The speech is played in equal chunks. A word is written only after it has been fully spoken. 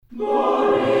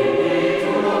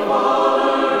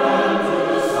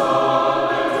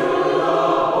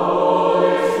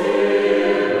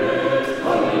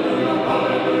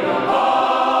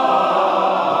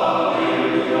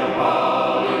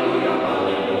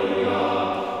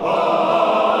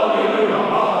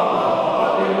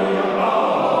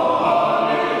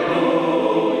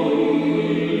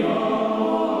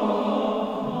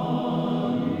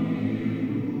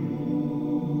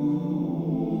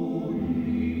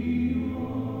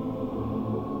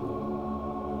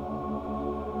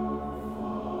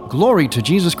Glory to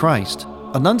Jesus Christ.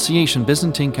 Annunciation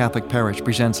Byzantine Catholic Parish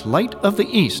presents Light of the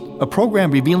East, a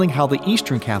program revealing how the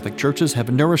Eastern Catholic Churches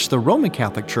have nourished the Roman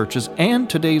Catholic Churches and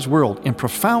today's world in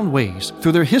profound ways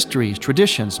through their histories,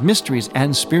 traditions, mysteries,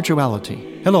 and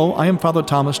spirituality. Hello, I am Father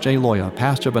Thomas J. Loya,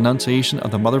 pastor of Annunciation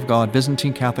of the Mother of God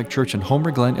Byzantine Catholic Church in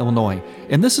Homer Glen, Illinois,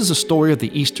 and this is a story of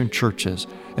the Eastern Churches,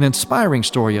 an inspiring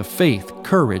story of faith,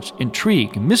 courage,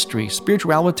 intrigue, mystery,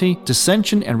 spirituality,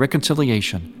 dissension, and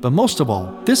reconciliation. But most of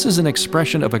all, this is an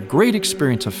expression of a great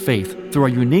experience of faith through our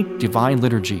unique divine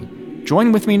liturgy.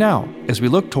 Join with me now as we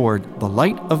look toward the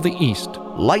Light of the East.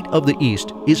 Light of the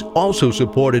East is also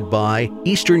supported by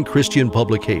Eastern Christian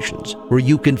Publications, where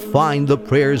you can find the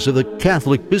prayers of the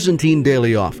Catholic Byzantine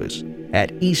Daily Office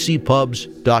at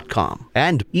ecpubs.com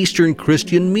and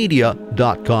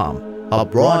easternchristianmedia.com, a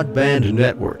broadband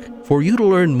network for you to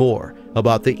learn more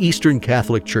about the Eastern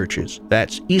Catholic Churches.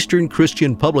 That's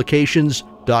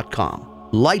easternchristianpublications.com.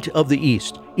 Light of the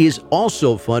East is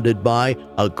also funded by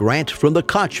a grant from the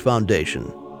Koch Foundation.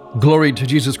 Glory to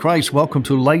Jesus Christ. Welcome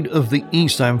to Light of the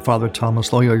East. I'm Father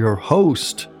Thomas Loya, your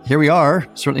host. Here we are,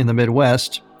 certainly in the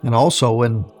Midwest, and also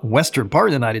in the western part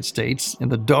of the United States, in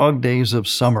the dog days of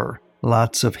summer.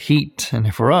 Lots of heat,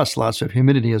 and for us, lots of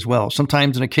humidity as well.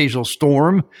 Sometimes an occasional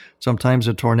storm, sometimes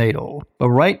a tornado, but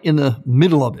right in the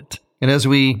middle of it. And as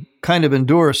we kind of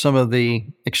endure some of the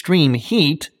extreme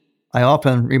heat, I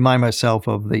often remind myself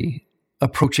of the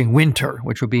approaching winter,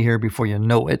 which will be here before you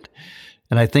know it.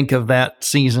 And I think of that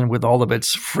season with all of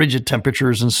its frigid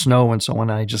temperatures and snow and so on.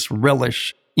 I just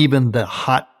relish even the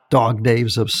hot dog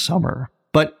days of summer.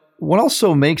 But what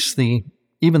also makes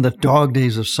even the dog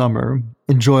days of summer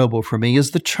enjoyable for me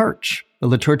is the church, the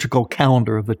liturgical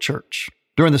calendar of the church.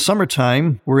 During the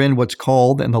summertime, we're in what's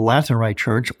called, in the Latin Rite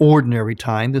Church, ordinary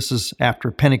time. This is after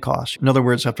Pentecost. In other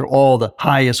words, after all the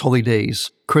highest holy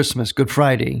days, Christmas, Good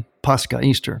Friday, Pascha,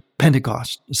 Easter,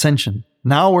 Pentecost, Ascension.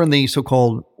 Now we're in the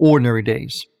so-called ordinary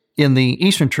days. In the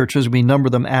Eastern churches, we number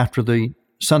them after the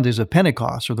Sundays of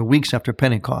Pentecost or the weeks after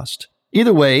Pentecost.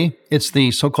 Either way, it's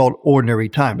the so-called ordinary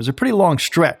time. It's a pretty long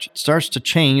stretch. It starts to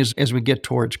change as we get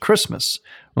towards Christmas,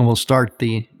 when we'll start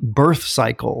the birth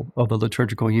cycle of the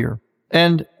liturgical year.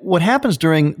 And what happens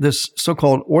during this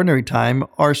so-called ordinary time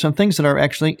are some things that are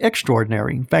actually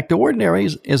extraordinary. In fact, the ordinary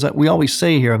is that we always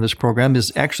say here on this program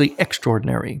is actually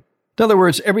extraordinary. In other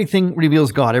words, everything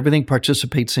reveals God. Everything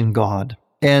participates in God.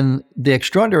 And the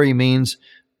extraordinary means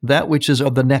that which is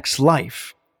of the next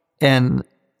life and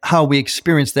how we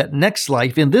experience that next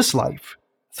life in this life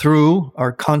through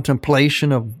our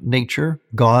contemplation of nature,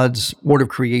 God's word of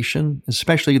creation,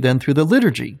 especially then through the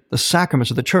liturgy, the sacraments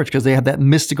of the church, because they have that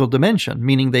mystical dimension,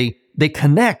 meaning they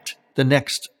connect the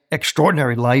next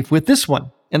extraordinary life with this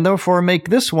one, and therefore make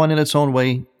this one in its own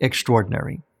way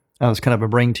extraordinary. That was kind of a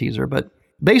brain teaser, but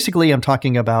basically I'm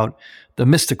talking about the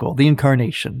mystical, the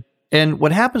incarnation. And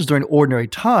what happens during ordinary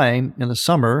time in the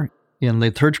summer in the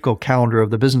liturgical calendar of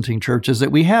the Byzantine Church is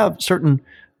that we have certain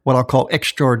what I'll call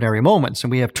extraordinary moments, and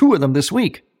we have two of them this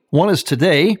week. One is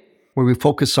today, where we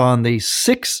focus on the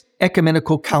 6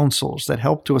 ecumenical councils that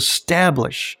help to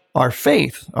establish our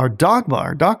faith, our dogma,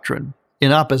 our doctrine,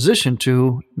 in opposition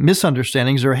to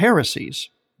misunderstandings or heresies.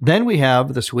 Then we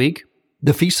have, this week,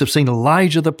 the Feast of St.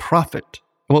 Elijah the Prophet.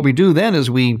 And what we do then is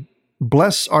we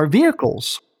bless our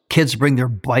vehicles. Kids bring their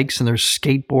bikes and their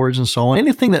skateboards and so on,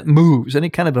 anything that moves, any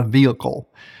kind of a vehicle.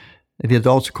 The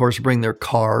adults, of course, bring their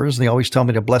cars. They always tell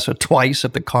me to bless it twice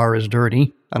if the car is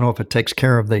dirty. I don't know if it takes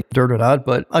care of the dirt or not,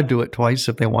 but I do it twice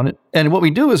if they want it. And what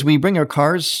we do is we bring our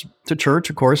cars to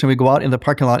church, of course, and we go out in the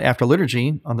parking lot after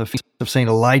liturgy on the Feast of St.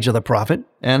 Elijah the Prophet,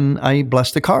 and I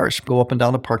bless the cars, go up and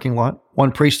down the parking lot.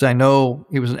 One priest I know,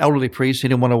 he was an elderly priest. He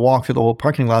didn't want to walk through the whole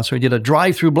parking lot, so he did a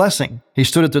drive-through blessing. He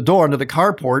stood at the door under the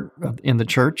carport in the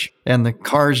church, and the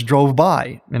cars drove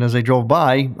by. And as they drove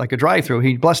by, like a drive-through,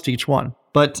 he blessed each one.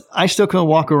 But I still can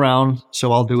walk around,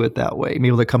 so I'll do it that way.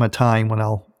 Maybe there'll come a time when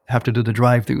I'll have to do the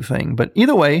drive-through thing. But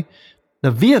either way,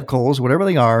 the vehicles, whatever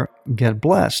they are, get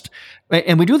blessed.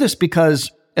 And we do this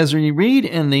because, as we read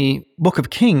in the book of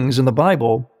Kings in the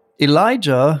Bible,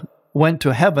 Elijah went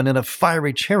to heaven in a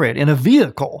fiery chariot, in a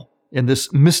vehicle. in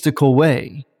this mystical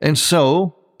way. And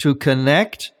so, to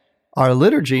connect our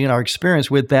liturgy and our experience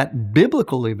with that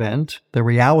biblical event, the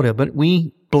reality of it,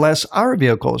 we bless our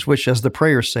vehicles, which, as the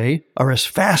prayers say, are as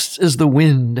fast as the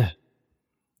wind.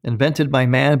 Invented by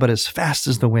man, but as fast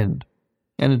as the wind.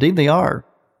 And indeed they are.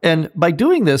 And by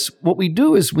doing this, what we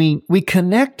do is we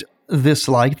connect this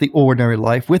life, the ordinary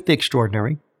life, with the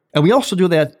extraordinary. And we also do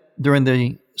that during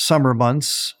the summer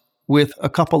months with a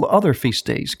couple other feast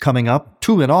days coming up,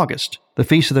 2 in August. The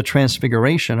Feast of the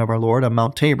Transfiguration of our Lord on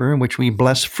Mount Tabor, in which we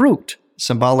bless fruit,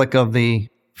 symbolic of the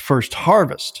first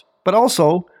harvest. But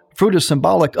also, fruit is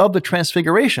symbolic of the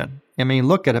Transfiguration. I mean,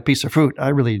 look at a piece of fruit. I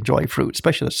really enjoy fruit,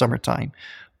 especially in the summertime.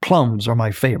 Plums are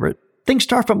my favorite. Things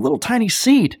start from a little tiny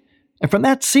seed. And from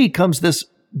that seed comes this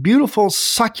beautiful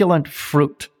succulent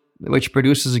fruit, which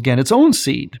produces again its own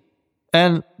seed.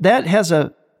 And that has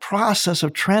a process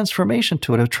of transformation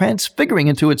to it, of transfiguring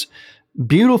into its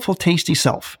beautiful, tasty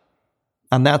self.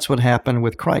 And that's what happened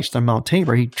with Christ on Mount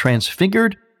Tabor. He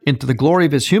transfigured into the glory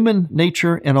of his human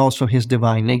nature and also his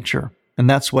divine nature. And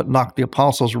that's what knocked the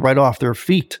apostles right off their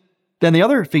feet. Then the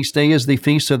other feast day is the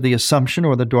Feast of the Assumption,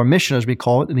 or the Dormition, as we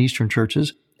call it in the Eastern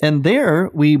churches. And there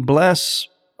we bless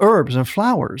herbs and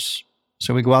flowers.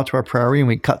 So we go out to our prairie and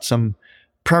we cut some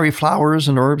prairie flowers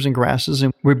and herbs and grasses,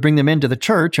 and we bring them into the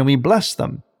church and we bless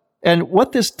them. And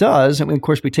what this does, and of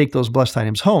course we take those blessed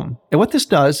items home, and what this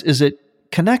does is it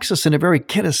connects us in a very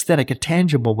kinesthetic, a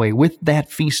tangible way with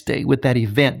that feast day, with that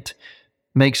event,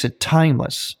 makes it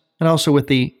timeless, and also with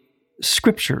the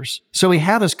scriptures. So we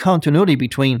have this continuity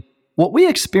between what we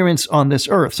experience on this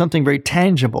earth, something very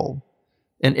tangible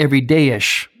and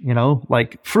everyday-ish,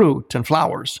 like fruit and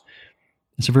flowers.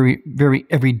 It's a very, very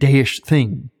everyday-ish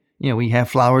thing. We have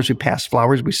flowers, we pass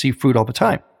flowers, we see fruit all the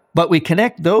time. But we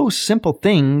connect those simple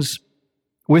things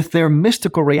with their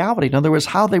mystical reality. In other words,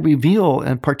 how they reveal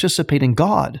and participate in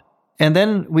God. And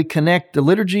then we connect the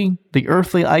liturgy, the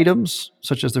earthly items,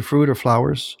 such as the fruit or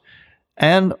flowers,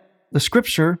 and the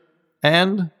scripture,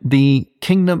 and the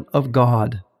kingdom of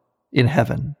God in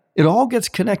heaven. It all gets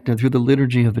connected through the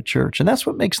liturgy of the church. And that's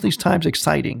what makes these times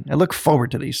exciting. I look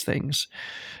forward to these things.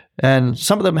 And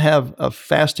some of them have a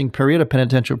fasting period, a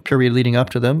penitential period leading up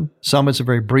to them. Some it's a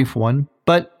very brief one.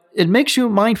 But it makes you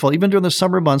mindful. Even during the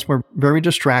summer months, we're very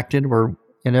distracted. We're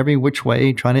in every which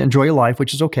way trying to enjoy life,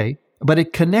 which is okay. But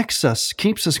it connects us,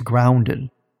 keeps us grounded.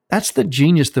 That's the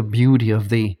genius, the beauty of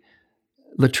the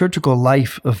liturgical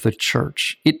life of the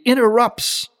church. It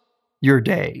interrupts your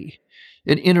day.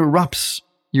 It interrupts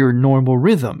your normal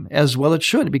rhythm, as well it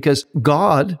should, because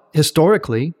God,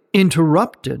 historically,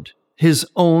 interrupted his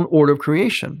own order of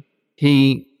creation.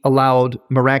 He allowed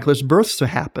miraculous births to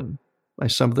happen by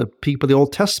some of the people of the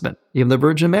Old Testament, even the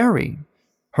Virgin Mary,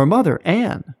 her mother,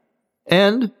 Anne.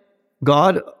 And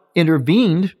God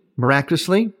intervened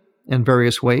miraculously in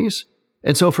various ways.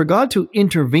 And so for God to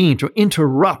intervene, to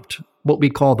interrupt what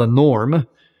we call the norm,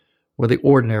 or the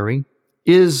ordinary,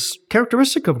 is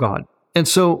characteristic of God. And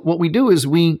so what we do is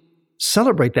we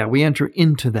celebrate that. We enter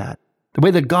into that. The way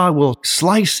that God will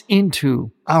slice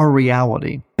into our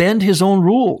reality, bend his own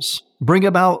rules, bring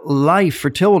about life,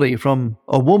 fertility from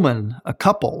a woman, a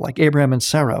couple like Abraham and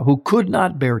Sarah, who could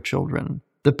not bear children,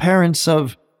 the parents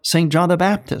of St. John the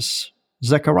Baptist,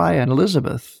 Zechariah and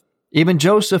Elizabeth, even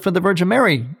Joseph and the Virgin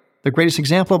Mary, the greatest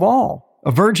example of all,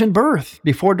 a virgin birth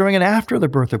before, during, and after the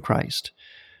birth of Christ.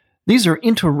 These are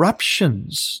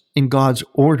interruptions in God's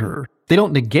order. They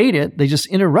don't negate it, they just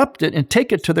interrupt it and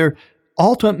take it to their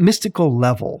ultimate mystical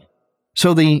level.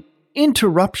 So the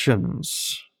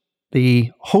interruptions,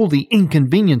 the holy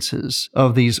inconveniences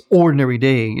of these ordinary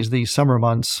days, these summer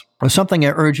months, are something I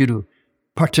urge you to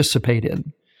participate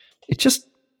in. It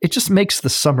just makes the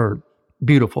summer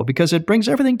beautiful because it brings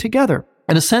everything together.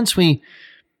 In a sense, we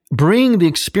bring the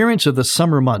experience of the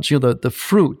summer months, the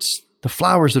fruits, the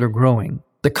flowers that are growing,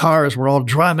 the cars we're all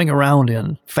driving around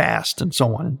in fast and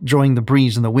so on, enjoying the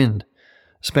breeze and the wind,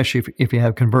 especially if you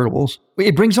have convertibles.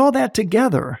 It brings all that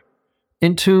together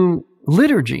into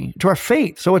liturgy, to our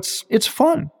faith. So it's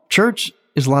fun. Church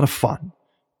is a lot of fun.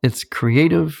 It's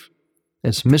creative,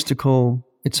 it's mystical,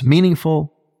 it's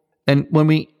meaningful. And when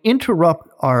we interrupt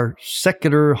our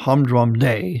secular humdrum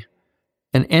day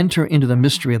and enter into the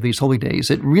mystery of these holy days,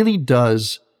 it really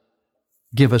does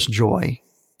give us joy.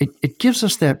 It gives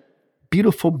us that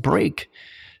beautiful break.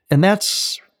 And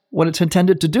that's what it's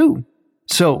intended to do.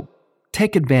 So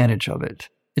take advantage of it.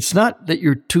 It's not that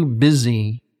you're too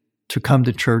busy to come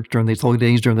to church during these holy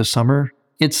days during the summer.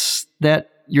 It's that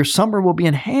your summer will be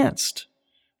enhanced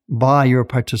by your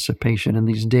participation in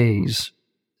these days.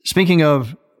 Speaking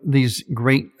of these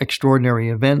great extraordinary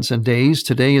events and days.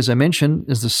 Today, as I mentioned,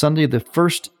 is the Sunday of the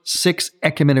first 6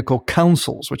 ecumenical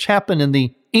councils, which happened in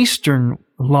the eastern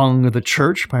lung of the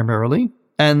church primarily.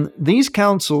 And these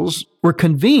councils were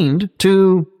convened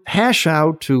to hash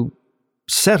out, to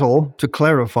settle, to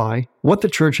clarify what the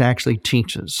church actually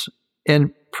teaches.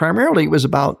 And primarily it was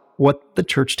about what the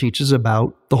church teaches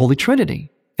about the Holy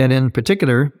Trinity. And in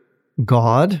particular,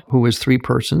 God, who is 3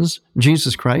 persons,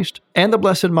 Jesus Christ, and the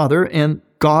Blessed Mother, and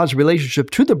God's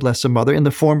relationship to the Blessed Mother in the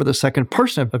form of the second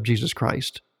person of Jesus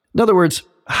Christ. In other words,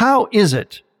 how is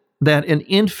it that an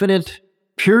infinite,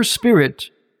 pure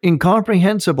spirit,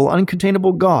 incomprehensible,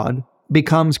 uncontainable God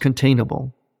becomes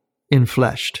containable,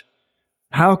 enfleshed?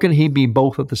 How can he be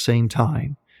both at the same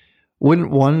time?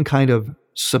 Wouldn't one kind of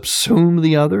subsume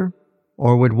the other?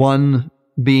 Or would one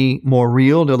be more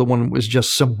real, the other one was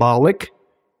just symbolic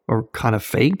or kind of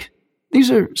fake? These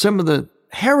are some of the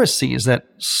heresies that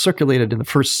circulated in the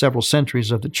first several centuries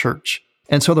of the church.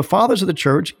 And so the fathers of the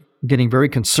church, getting very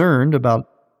concerned about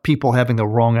people having the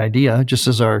wrong idea, just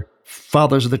as our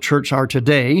fathers of the church are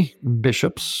today,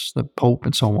 bishops, the Pope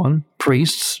and so on,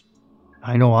 priests.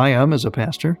 I know I am as a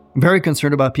pastor, very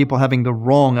concerned about people having the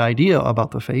wrong idea about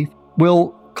the faith. Will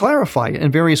clarify it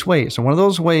in various ways. And one of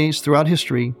those ways throughout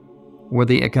history were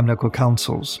the ecumenical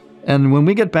councils. And when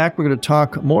we get back, we're going to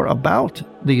talk more about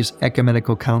these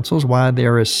ecumenical councils, why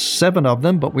there is 7 of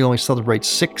them, but we only celebrate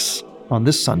 6 on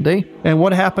this Sunday, and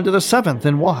what happened to the 7th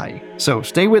and why. So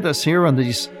stay with us here on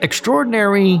these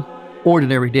extraordinary,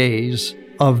 ordinary days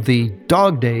of the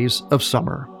dog days of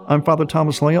summer. I'm Father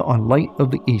Thomas Loya on Light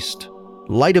of the East.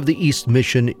 Light of the East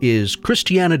mission is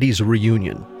Christianity's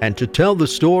reunion, and to tell the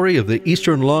story of the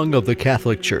Eastern lung of the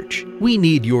Catholic Church, we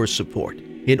need your support.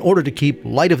 In order to keep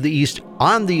Light of the East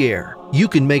on the air, you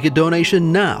can make a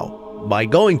donation now by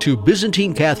going to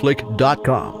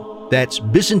ByzantineCatholic.com. That's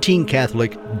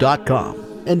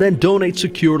ByzantineCatholic.com. And then donate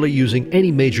securely using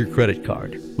any major credit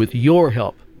card. With your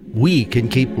help, we can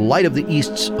keep Light of the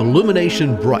East's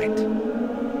illumination bright.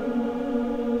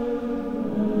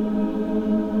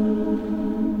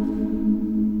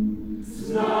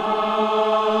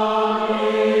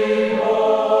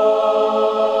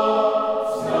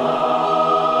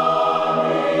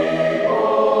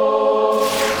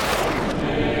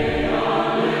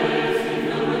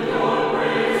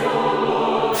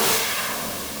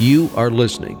 You are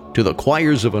listening to the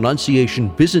Choirs of Annunciation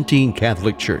Byzantine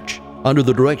Catholic Church under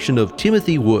the direction of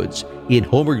Timothy Woods in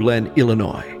Homer Glen,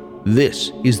 Illinois.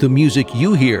 This is the music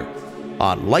you hear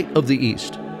on Light of the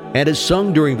East and is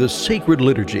sung during the sacred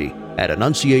liturgy at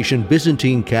Annunciation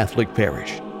Byzantine Catholic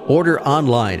Parish. Order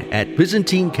online at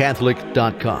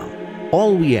ByzantineCatholic.com.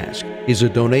 All we ask is a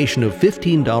donation of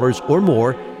 $15 or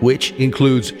more, which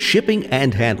includes shipping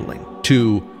and handling,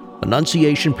 to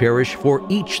Annunciation Parish for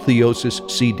each Theosis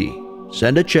CD.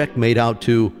 Send a check made out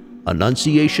to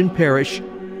Annunciation Parish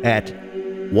at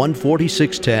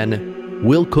 14610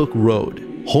 Wilcook Road,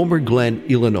 Homer Glen,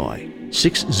 Illinois,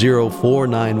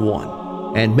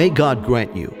 60491. And may God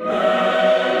grant you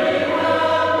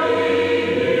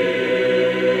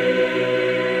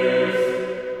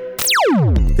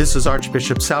This is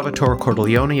Archbishop Salvatore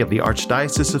Cordileone of the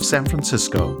Archdiocese of San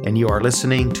Francisco, and you are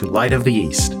listening to Light of the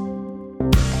East.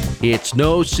 It's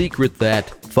no secret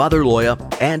that Father Loya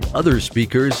and other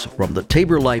speakers from the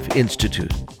Tabor Life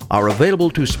Institute are available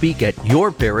to speak at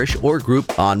your parish or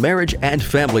group on marriage and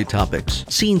family topics,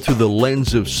 seen through the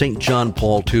lens of St. John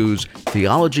Paul II's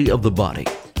Theology of the Body.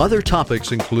 Other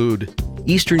topics include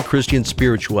Eastern Christian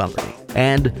spirituality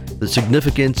and the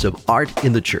significance of art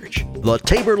in the church. The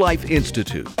Tabor Life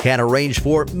Institute can arrange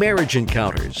for marriage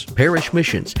encounters, parish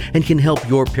missions, and can help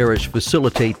your parish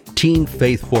facilitate teen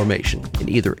faith formation in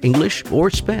either English or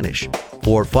Spanish.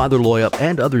 For Father Loya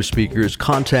and other speakers,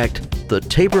 contact the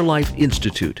Tabor Life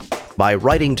Institute by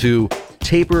writing to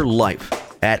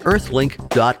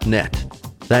taborlife@earthlink.net.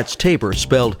 That's Tabor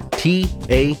spelled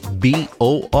T-A-B-O-R,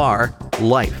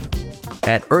 life,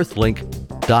 at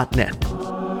earthlink.net.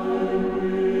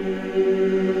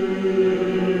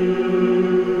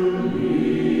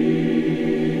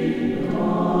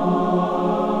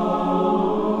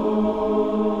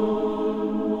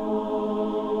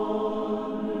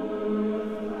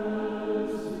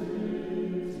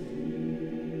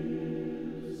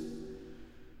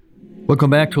 Welcome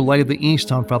back to Light of the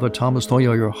East. I'm Father Thomas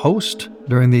Loya, your host,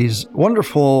 during these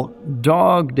wonderful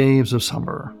dog days of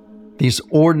summer. These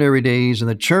ordinary days in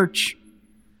the church,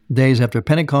 days after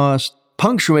Pentecost,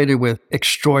 punctuated with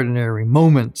extraordinary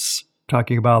moments,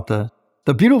 talking about the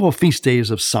beautiful feast days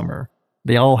of summer.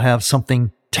 They all have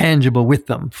something tangible with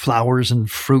them, flowers and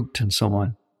fruit and so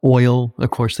on. Oil,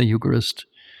 of course, the Eucharist,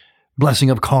 blessing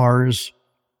of cars,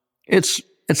 It's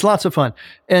lots of fun.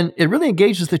 And it really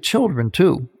engages the children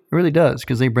too. It really does,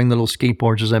 because they bring the little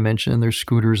skateboards, as I mentioned, and their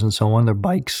scooters and so on, their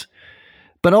bikes.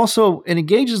 But also it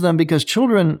engages them because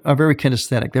children are very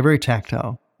kinesthetic. They're very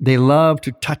tactile. They love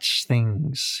to touch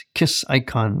things, kiss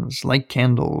icons, light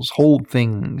candles, hold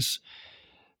things,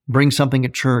 bring something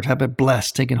at church, have it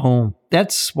blessed, take it home.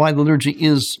 That's why the liturgy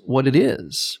is what it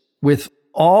is. With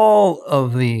all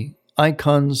of the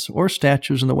icons or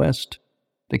statues in the West,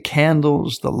 the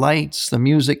candles, the lights, the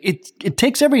music, it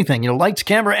takes everything. Lights,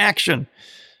 camera, action.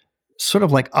 Sort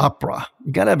of like opera.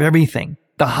 You got to have everything.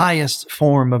 The highest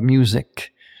form of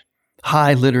music,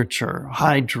 high literature,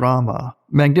 high drama,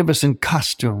 magnificent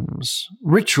costumes,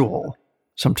 ritual,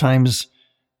 sometimes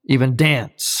even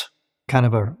dance, kind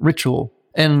of a ritual.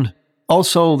 And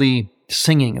also the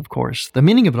singing, of course. The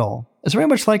meaning of it all is very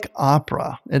much like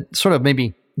opera. It sort of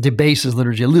maybe debases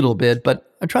liturgy a little bit, but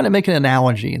I'm trying to make an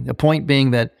analogy. The point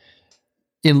being that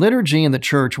in liturgy in the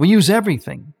church, we use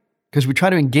everything because we try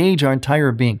to engage our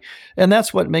entire being. And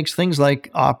that's what makes things like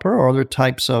opera or other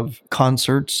types of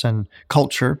concerts and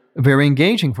culture very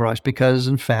engaging for us, because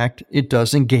in fact, it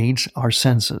does engage our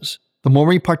senses. The more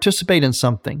we participate in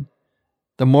something,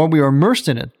 the more we are immersed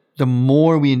in it, the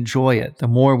more we enjoy it, the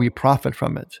more we profit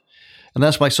from it. And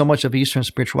that's why so much of Eastern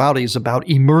spirituality is about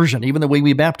immersion. Even the way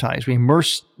we baptize, we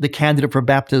immerse the candidate for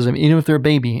baptism, even if they're a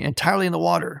baby, entirely in the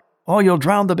water. Oh, you'll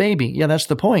drown the baby. Yeah, that's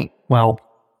the point. Well,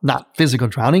 not physical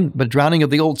drowning, but drowning of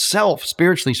the old self,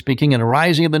 spiritually speaking, and a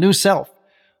rising of the new self.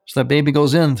 So that baby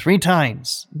goes in 3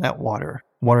 times, that water.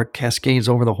 Water cascades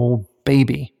over the whole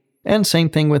baby. And same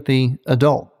thing with the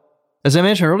adult. As I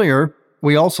mentioned earlier,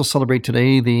 we also celebrate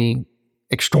today the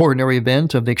extraordinary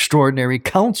event of the extraordinary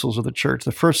councils of the church,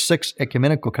 the first 6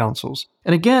 ecumenical councils.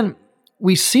 And again,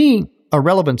 we see a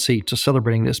relevancy to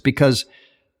celebrating this because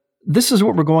this is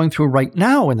what we're going through right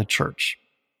now in the church.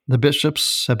 The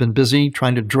bishops have been busy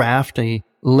trying to draft a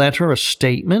letter, a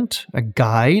statement, a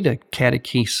guide, a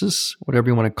catechesis, whatever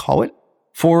you want to call it,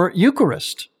 for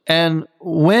Eucharist, and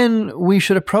when we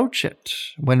should approach it,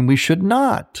 when we should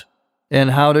not,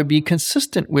 and how to be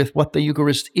consistent with what the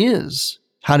Eucharist is,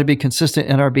 how to be consistent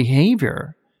in our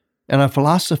behavior and our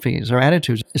philosophies, our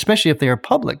attitudes, especially if they are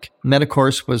public. And that, of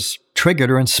course, was triggered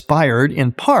or inspired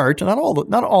in part, not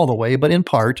all the way, but in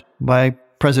part, by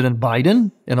President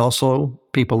Biden and also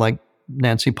people like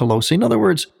Nancy Pelosi. In other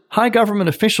words, high government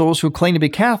officials who claim to be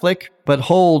Catholic but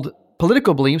hold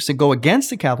political beliefs that go against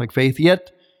the Catholic faith,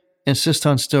 yet insist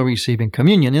on still receiving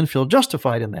communion and feel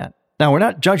justified in that. Now, we're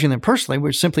not judging them personally.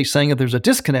 We're simply saying that there's a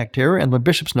disconnect here, and the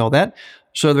bishops know that.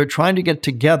 So they're trying to get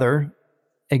together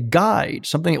a guide,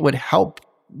 something that would help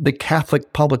the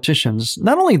Catholic politicians,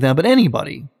 not only them, but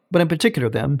anybody, but in particular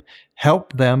them,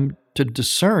 help them to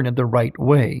discern in the right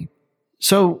way.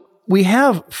 So we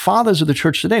have fathers of the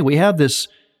church today. We have this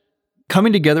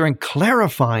coming together and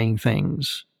clarifying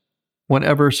things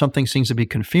whenever something seems to be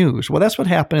confused. Well, that's what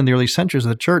happened in the early centuries of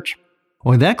the church.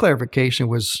 Well, that clarification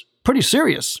was pretty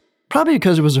serious. Probably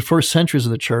because it was the first centuries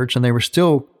of the church and they were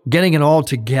still getting it all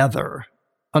together,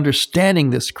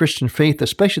 understanding this Christian faith,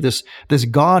 especially this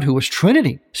God who was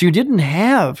Trinity. So you didn't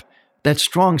have that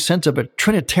strong sense of a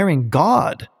Trinitarian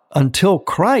God until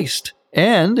Christ,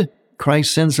 and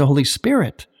Christ sends the Holy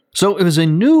Spirit. So it was a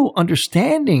new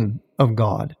understanding of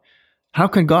God. How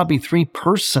can God be 3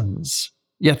 persons,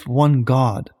 yet one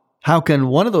God? How can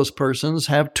one of those persons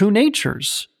have 2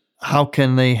 natures? How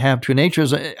can they have 2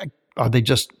 natures? Are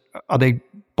they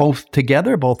both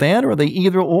together, both and, or are they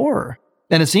either or?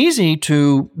 And it's easy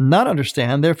to not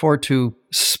understand, therefore to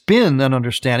spin an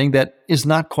understanding that is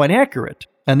not quite accurate.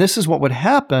 And this is what would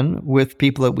happen with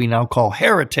people that we now call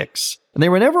heretics. And they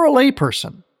were never a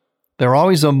layperson. They're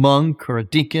always a monk or a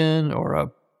deacon or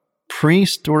a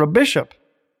priest or a bishop.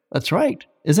 That's right.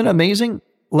 Isn't it amazing?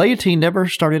 Laity never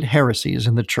started heresies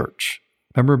in the church.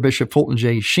 Remember Bishop Fulton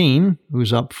J. Sheen,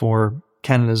 who's up for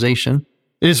canonization?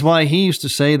 It is why he used to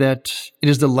say that it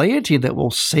is the laity that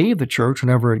will save the church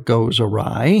whenever it goes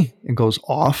awry, it goes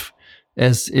off,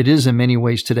 as it is in many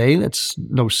ways today. That's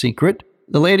no secret.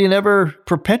 The laity never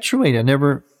perpetuated,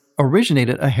 never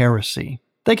originated a heresy.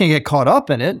 They can get caught up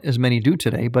in it, as many do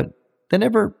today, but they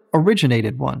never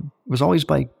originated one. It was always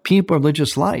by people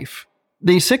religious life.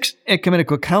 The 6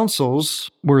 ecumenical councils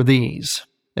were these,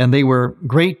 and they were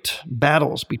great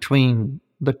battles between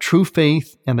the true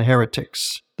faith and the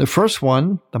heretics. The first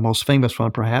one, the most famous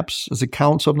one perhaps, is the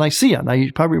Council of Nicaea. Now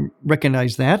you probably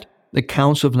recognize that. The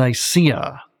Council of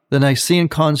Nicaea, the Nicene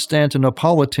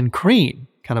Constantinopolitan Creed,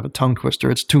 kind of a tongue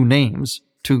twister. It's 2 names.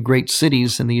 two great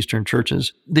cities in the Eastern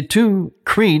churches, the two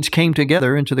creeds came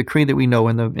together into the creed that we know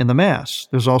in the Mass.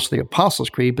 There's also the Apostles'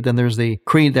 Creed, but then there's the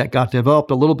creed that got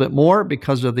developed a little bit more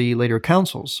because of the later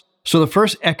councils. So the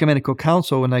first ecumenical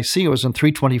council in Nicaea was in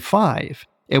 325,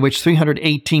 in which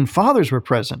 318 fathers were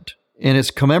present. And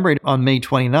it's commemorated on May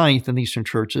 29th in the Eastern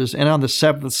churches and on the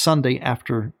seventh Sunday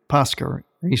after Pascha, or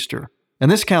Easter.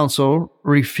 And this council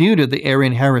refuted the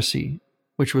Arian heresy,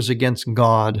 which was against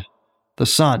God the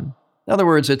Son. In other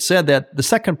words, it said that the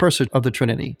second person of the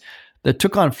Trinity that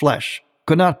took on flesh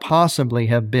could not possibly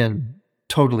have been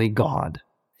totally God.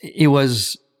 He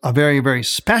was a very, very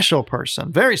special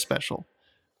person, very special,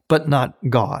 but not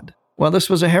God. Well, this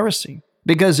was a heresy.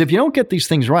 Because if you don't get these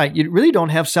things right, you really don't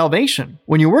have salvation.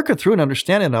 When you work it through and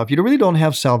understand enough, you really don't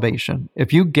have salvation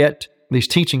if you get these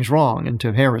teachings wrong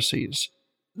into heresies.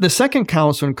 The second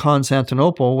council in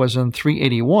Constantinople was in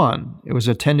 381. It was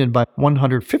attended by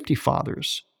 150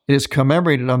 fathers. It is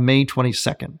commemorated on May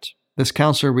 22nd. This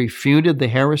council refuted the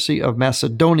heresy of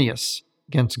Macedonius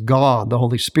against God, the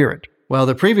Holy Spirit. Well,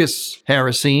 the previous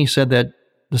heresy said that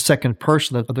the second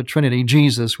person of the Trinity,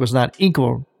 Jesus, was not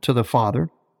equal to the Father,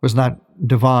 was not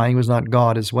divine, was not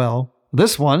God as well.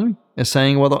 This one is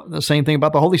saying, well, the same thing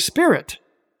about the Holy Spirit,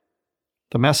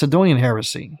 the Macedonian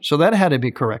heresy. So that had to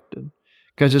be corrected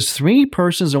because it's three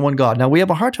persons and one God. Now, we have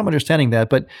a hard time understanding that,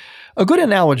 but a good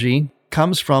analogy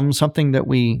comes from something that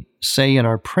we say in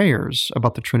our prayers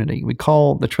about the Trinity. We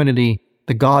call the Trinity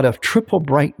the God of triple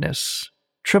brightness.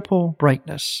 Triple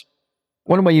brightness.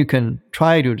 One way you can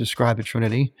try to describe the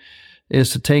Trinity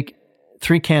is to take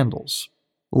three candles.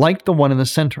 Light the one in the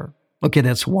center. Okay,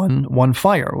 that's one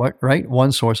fire, right?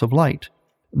 One source of light.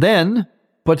 Then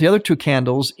put the other two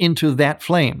candles into that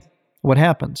flame. What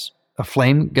happens? A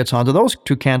flame gets onto those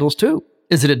two candles too.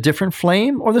 Is it a different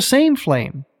flame or the same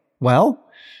flame? Well,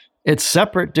 it's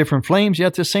separate, different flames, yet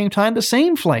at the same time, the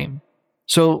same flame.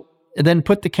 So then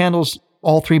put the candles,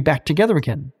 all three, back together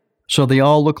again. So they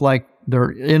all look like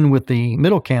they're in with the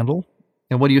middle candle.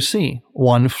 And what do you see?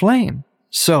 One flame.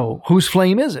 So whose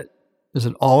flame is it? Is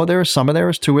it all of theirs, some of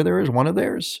theirs, two of theirs, one of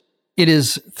theirs? It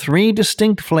is three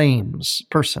distinct flames,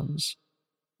 persons,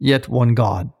 yet one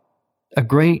God. A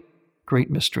great,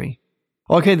 great mystery.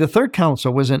 Okay, the third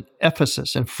council was in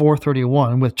Ephesus in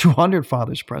 431 with 200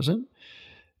 fathers present.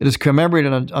 It is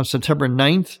commemorated on September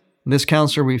 9th. This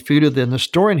council refuted the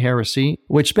Nestorian heresy,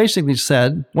 which basically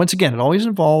said, once again, it always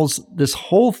involves this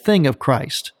whole thing of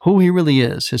Christ, who he really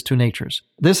is, his two natures.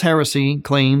 This heresy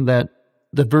claimed that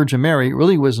the Virgin Mary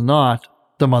really was not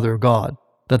the Mother of God,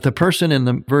 that the person in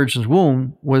the Virgin's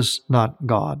womb was not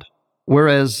God.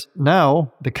 Whereas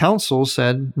now the council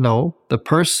said, no, the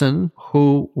person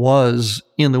who was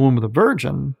in the womb of the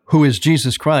Virgin, who is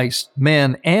Jesus Christ,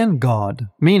 man and God,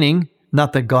 meaning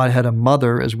not that God had a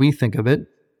mother as we think of it,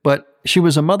 but she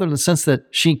was a mother in the sense that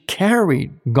she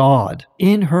carried God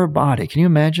in her body. Can you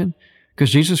imagine?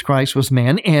 Because Jesus Christ was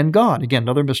man and God. Again,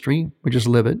 another mystery. We just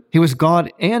live it. He was God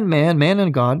and man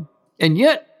and God. And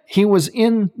yet, he was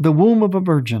in the womb of a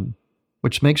virgin,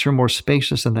 which makes her more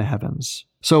spacious than the heavens.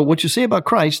 So what you say about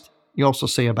Christ, you also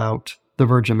say about the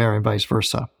Virgin Mary and vice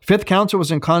versa. Fifth council was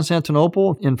in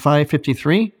Constantinople in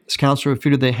 553. This council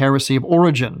refuted the heresy of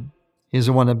Origen. He's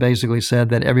the one that basically said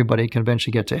that everybody can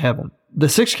eventually get to heaven. The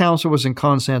sixth council was in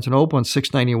Constantinople in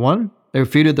 691. They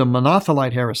refuted the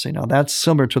Monothelite heresy. Now, that's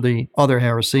similar to the other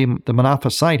heresy, the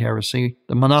Monophysite heresy.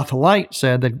 The Monothelite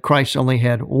said that Christ only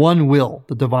had one will,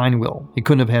 the divine will. He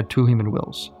couldn't have had two human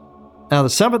wills. Now, the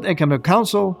Seventh Ecumenical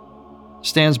Council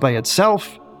stands by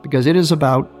itself because it is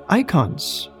about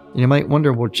icons. You might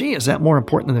wonder, well, gee, is that more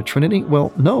important than the Trinity?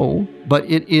 Well, no, but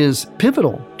it is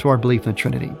pivotal to our belief in the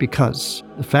Trinity because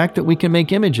the fact that we can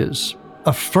make images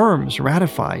affirms,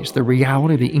 ratifies the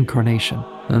reality of the incarnation.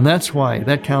 And that's why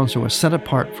that council was set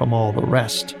apart from all the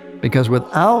rest. Because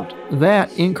without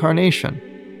that incarnation,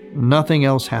 nothing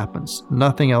else happens.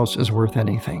 Nothing else is worth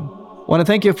anything. I want to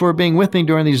thank you for being with me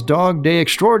during these dog day,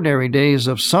 extraordinary days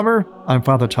of summer. I'm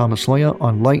Father Thomas Loya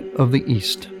on Light of the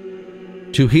East.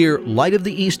 To hear Light of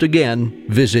the East again,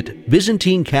 visit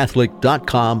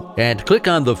ByzantineCatholic.com and click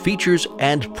on the Features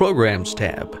and Programs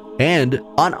tab, and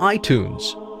on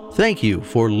iTunes. Thank you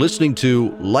for listening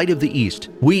to Light of the East.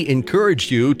 We encourage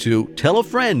you to tell a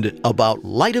friend about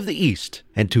Light of the East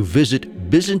and to visit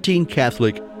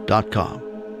ByzantineCatholic.com.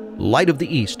 Light of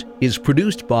the East is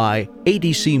produced by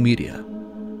ADC Media.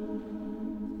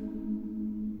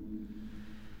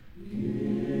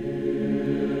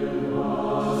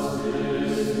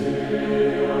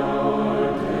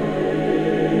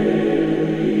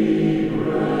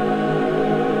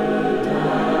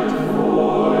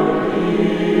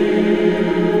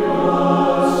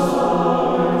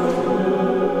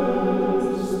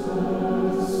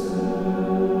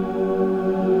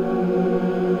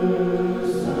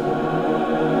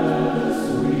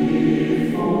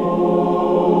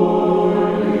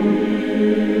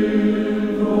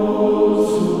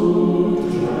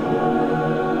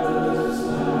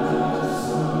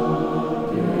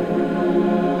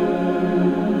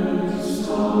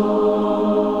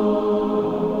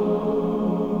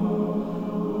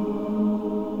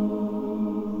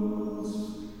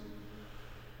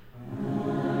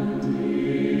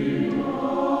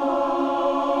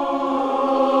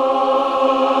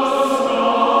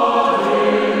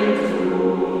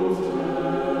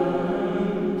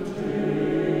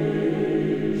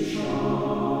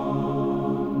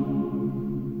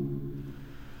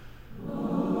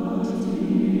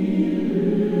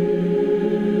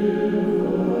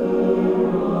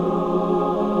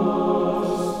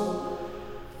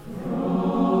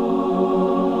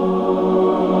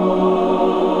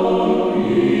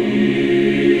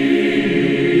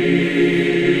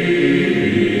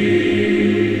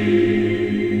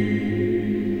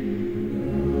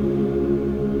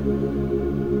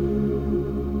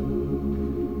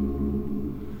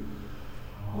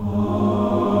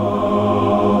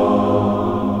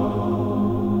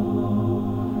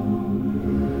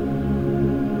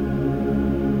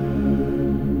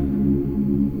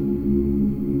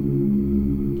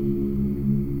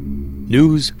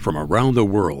 News from around the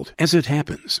world as it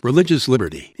happens, religious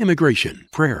liberty, immigration,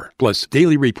 prayer, plus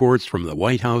daily reports from the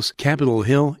White House, Capitol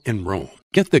Hill, and Rome.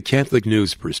 Get the Catholic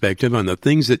News perspective on the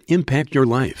things that impact your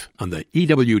life on the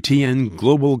EWTN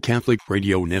Global Catholic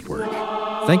Radio Network.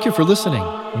 Thank you for listening.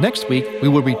 Next week, we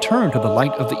will return to the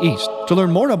Light of the East. To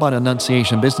learn more about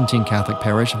Annunciation Byzantine Catholic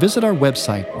Parish, visit our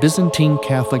website,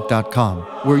 ByzantineCatholic.com,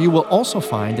 where you will also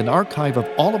find an archive of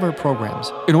all of our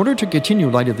programs. In order to continue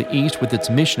Light of the East with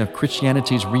its mission of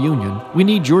Christianity's reunion, we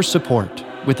need your support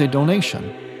with a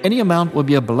donation. Any amount will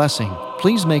be a blessing.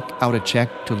 Please make out a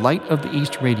check to Light of the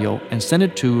East Radio and send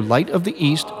it to Light of the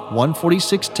East,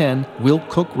 14610 Will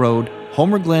Cook Road,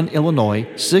 Homer Glen, Illinois,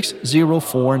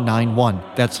 60491.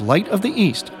 That's Light of the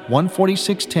East,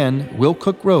 14610 Will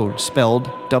Cook Road, spelled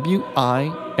WILL-COOK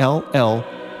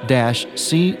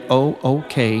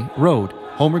Road,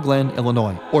 Homer Glen,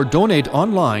 Illinois. Or donate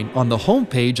online on the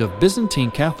homepage of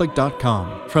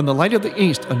ByzantineCatholic.com. From the Light of the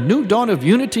East, a new dawn of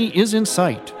unity is in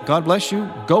sight. God bless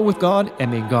you, go with God,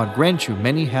 and may God grant you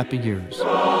many happy years.